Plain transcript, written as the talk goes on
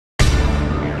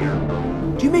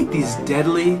you make these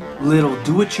deadly little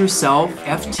do-it-yourself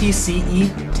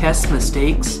FTCE test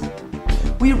mistakes?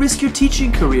 Will you risk your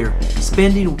teaching career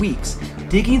spending weeks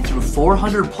digging through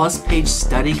 400+ page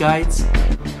study guides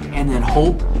and then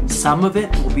hope some of it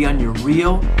will be on your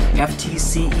real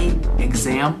FTCE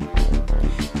exam?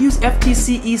 Use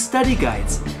FTCE study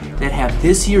guides that have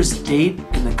this year's date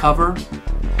in the cover,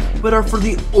 but are for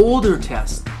the older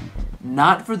test,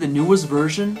 not for the newest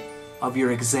version of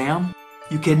your exam.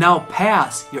 You can now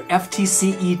pass your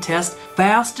FTCE test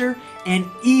faster and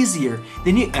easier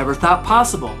than you ever thought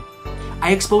possible.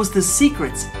 I exposed the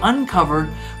secrets uncovered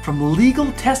from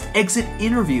legal test exit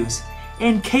interviews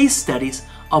and case studies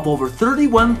of over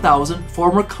 31,000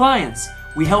 former clients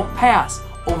we helped pass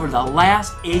over the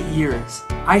last 8 years.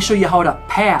 I show you how to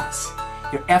pass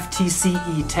your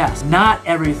FTCE test, not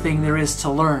everything there is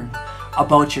to learn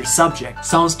about your subject.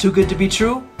 Sounds too good to be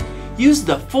true? Use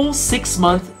the full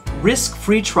 6-month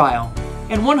risk-free trial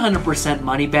and 100%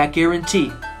 money-back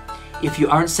guarantee. If you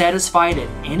aren't satisfied at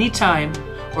any time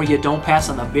or you don't pass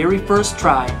on the very first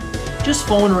try, just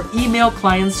phone or email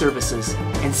client services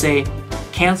and say,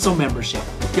 cancel membership.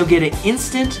 You'll get an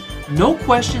instant, no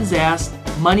questions asked,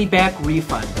 money-back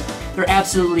refund. There are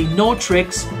absolutely no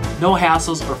tricks, no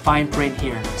hassles, or fine print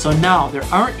here. So now there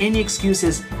aren't any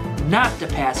excuses not to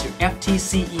pass your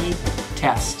FTCE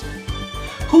test.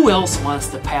 Who else wants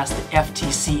to pass the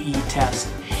FTCE test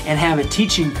and have a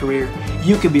teaching career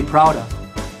you can be proud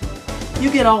of?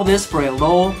 You get all this for a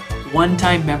low,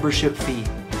 one-time membership fee.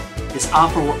 This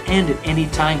offer will end at any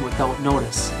time without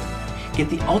notice. Get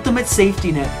the ultimate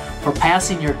safety net for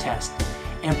passing your test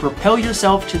and propel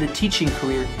yourself to the teaching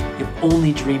career you've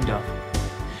only dreamed of.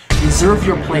 Reserve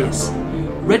your place.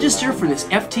 Register for this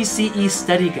FTCE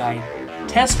study guide,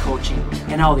 test coaching,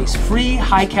 and all these free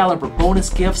high-caliber bonus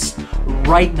gifts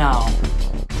right now.